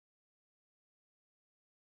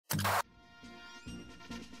Hello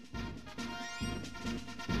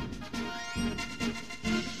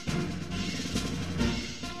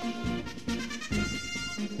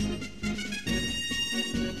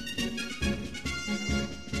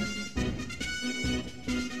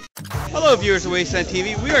viewers of Wasteland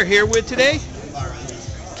TV, we are here with today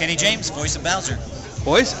Kenny James, voice of Bowser.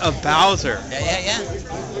 Voice of Bowser. Yeah.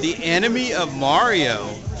 The enemy of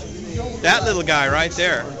Mario. That little guy right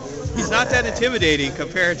there. He's not that intimidating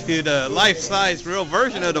compared to the life-size real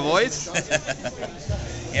version of the voice.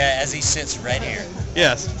 Yeah, as he sits right here.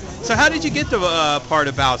 Yes. So how did you get the part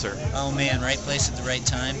of Bowser? Oh man, right place at the right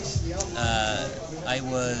time. I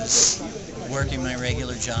was working my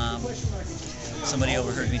regular job. Somebody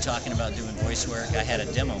overheard me talking about doing voice work. I had a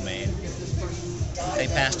demo made. They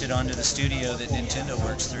passed it on to the studio that Nintendo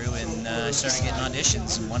works through, and I started getting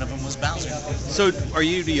auditions, and one of them was Bowser. So, are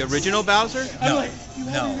you the original Bowser? No.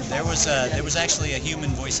 There was actually a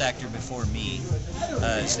human voice actor before me.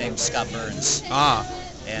 His name's Scott Burns. Ah.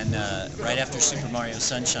 And right after Super Mario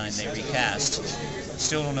Sunshine, they recast.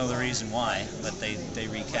 Still don't know the reason why, but they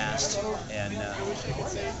recast, and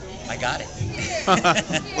I got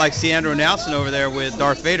it. Like Sandro Nelson over there with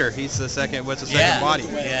Darth Vader. He's the second. What's the second body?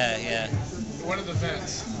 Yeah. One of the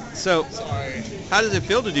vents. So, Sorry. How does it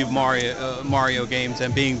feel to do Mario games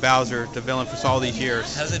and being Bowser, the villain for all these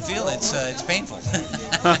years? How does it feel? It's painful.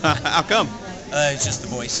 How come? It's just the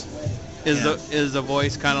voice. Is the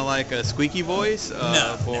voice kind of like a squeaky voice?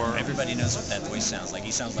 No. Everybody knows what that voice sounds like.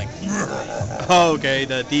 He sounds like. Oh, okay.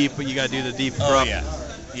 The deep. You gotta do the deep gruff.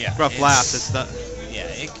 Yeah. Gruff laughs. It's not. Yeah,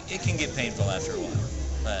 it can get painful after a while.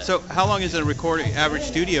 But so how long is a average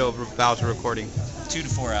studio of Bowser recording? 2 to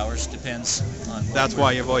 4 hours, depends on. That's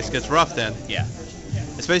why your voice gets rough then. Yeah.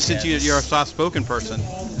 Especially since you're a soft-spoken person.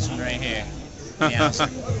 This one right here. Meowser.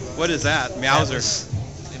 What is that? Meowser.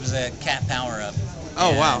 It was a cat power-up.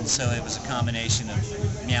 Oh, wow. And so it was a combination of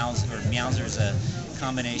Meowser's a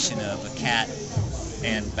combination of a cat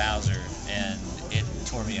and Bowser, and it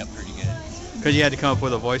tore me up pretty good. Because you had to come up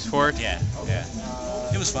with a voice for it? Yeah.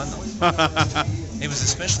 It was fun though. It was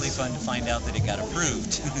especially fun to find out that it got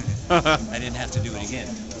approved. I didn't have to do it again.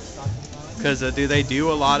 Because do they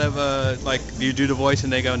do a lot of, like, do you do the voice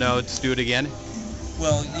and they go, no, just do it again?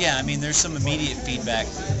 Well, yeah, I mean, there's some immediate feedback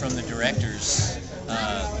from the directors,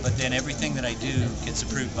 but then everything that I do gets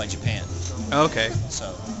approved by Japan. Okay.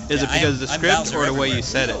 So. Is it because of the script or the way you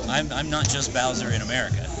said it? I'm not just Bowser in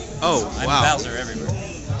America. Oh, I'm wow. Bowser everywhere.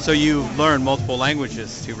 So you learn multiple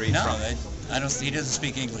languages to read from? No, he doesn't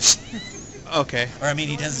speak English. Okay. Or I mean,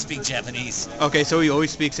 he doesn't speak Japanese. Okay, so he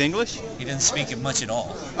always speaks English? He doesn't speak it much at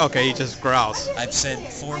all. Okay, he just growls. I've said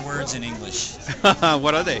 4 words in English.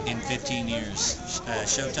 What are they? In 15 years.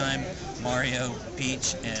 Showtime, Mario,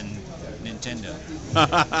 Peach, and Nintendo.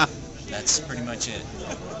 That's pretty much it.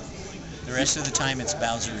 The rest of the time it's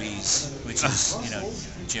Bowserese, which is,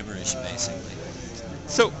 gibberish basically.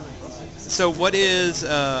 So what is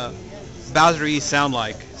Bowserese sound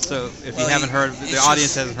like? So if you haven't heard, the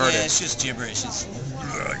audience hasn't heard it. Yeah, it's just gibberish. It's.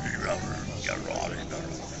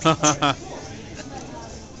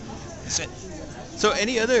 That's it. So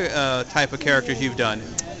any other type of characters you've done?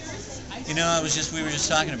 We were just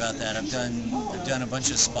talking about that. I've done a bunch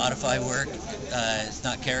of Spotify work. It's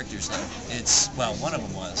not characters though. One of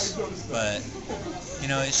them was, but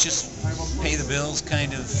it's just pay the bills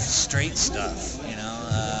kind of straight stuff.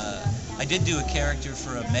 I did do a character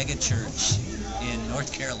for a mega church in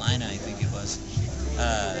North Carolina, I think it was.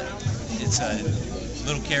 It's a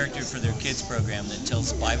little character for their kids program that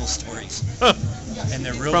tells Bible stories. And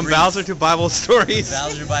they're real From brief. Bowser to Bible stories.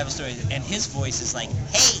 Bowser to Bible stories. And his voice is like,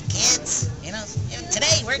 hey kids,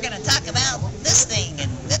 today we're going to talk about this thing,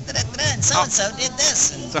 and so-and-so did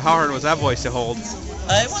this. And so how hard was that voice to hold?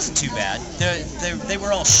 it wasn't too bad. They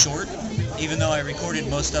were all short. Even though I recorded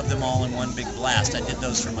most of them all in one big blast, I did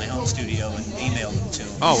those from my home studio and emailed them to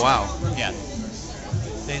them. Oh, wow. Yeah.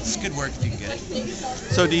 It's good work if you can get it.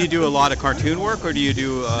 So do you do a lot of cartoon work, or do you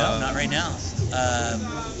do... No, not right now.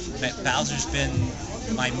 Bowser's been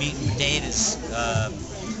my meat and potatoes.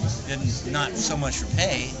 Not so much for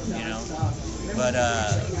pay, but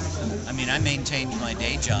I maintained my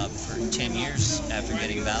day job for 10 years after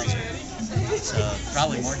getting Bowser. So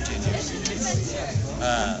probably more than 10 years.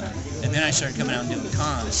 And then I started coming out and doing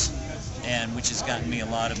cons, which has gotten me a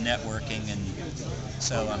lot of networking, and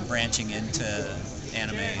so I'm branching into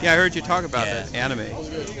anime. Yeah, I heard you talk about that, anime.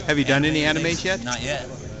 Have you done any animes yet? Not yet,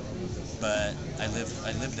 but I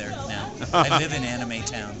live there now. I live in Anime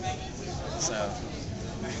Town,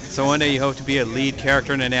 So one day you hope to be a lead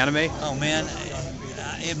character in an anime? Oh man,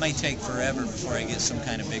 it might take forever before I get some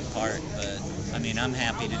kind of big part, but I mean, I'm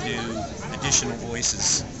happy to do additional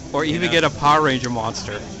voices. Or even get a Power Ranger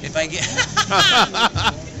monster. If I get...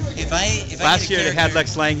 if I Last get a year they had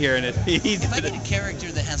Lex Lang here, and if I get a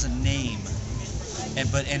character that has a name,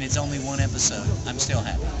 and it's only one episode, I'm still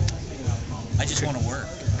happy. I just want to work.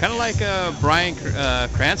 Kind of like Bryan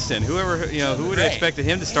Cranston. Who would have expected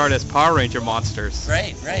him to start as Power Ranger monsters?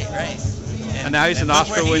 Right. And now he's an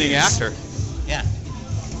Oscar-winning actor. Yeah.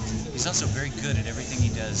 He's also very good at everything he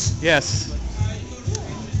does. Yes.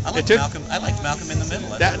 I liked Malcolm in the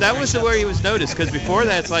Middle. That was where he was noticed, because before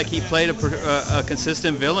that, it's like he played a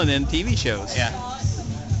consistent villain in TV shows. Yeah.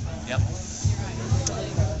 Yep.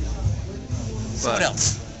 So what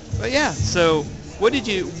else? But yeah, so what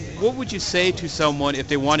would you say to someone if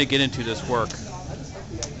they want to get into this work?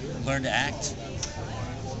 Learn to act.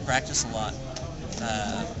 Practice a lot.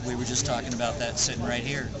 We were just talking about that sitting right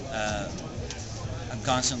here. I'm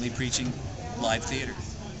constantly preaching live theater.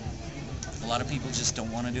 A lot of people just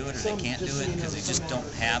don't want to do it, or they can't do it because they just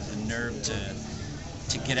don't have the nerve to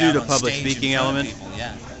get out on stage. Do the public speaking element. People.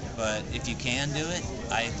 Yeah, but if you can do it,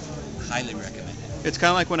 I highly recommend it. It's kind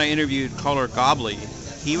of like when I interviewed Caller Gobley.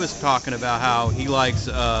 He was talking about how he likes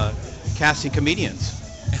casting comedians.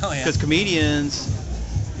 Oh yeah. Because comedians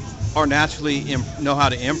are naturally know how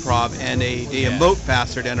to improv, and they emote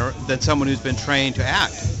faster than someone who's been trained to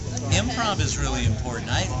act. Improv is really important.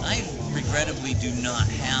 I regrettably do not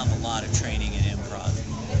have a lot of training in improv.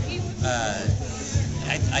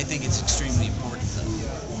 I think it's extremely important, though.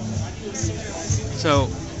 So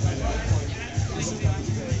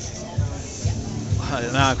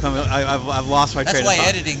now I've lost my train of thought. That's why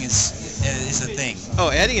editing is a thing. Oh,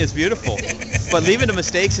 editing is beautiful, but leaving the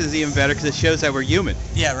mistakes is even better because it shows that we're human.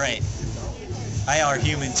 Yeah, right. I are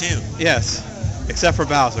human too. Yes, except for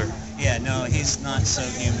Bowser. Yeah, no, he's not so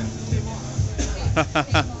human.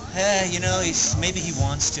 Maybe he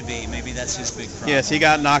wants to be. Maybe that's his big problem. Yes, he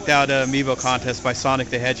got knocked out of Amiibo contest by Sonic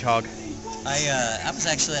the Hedgehog. I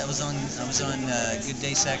was on Good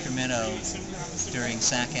Day Sacramento during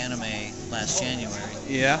Sac Anime last January.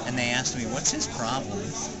 Yeah. And they asked me, what's his problem?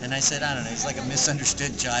 And I said, I don't know. He's like a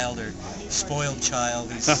misunderstood child or spoiled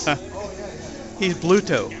child. He's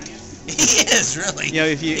Bluto. He is, really.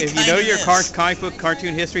 If you know your comic book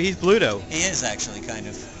cartoon history, he's Bluto. He is actually kind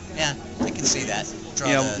of. Yeah, I can see that.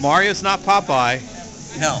 Mario's not Popeye.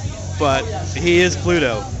 No. But he is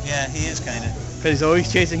Bluto. Yeah, he is kind of. Because he's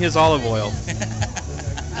always chasing his olive oil.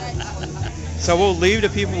 So we'll leave the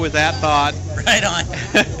people with that thought. Right on.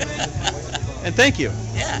 And thank you.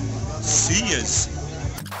 Yeah. See yous.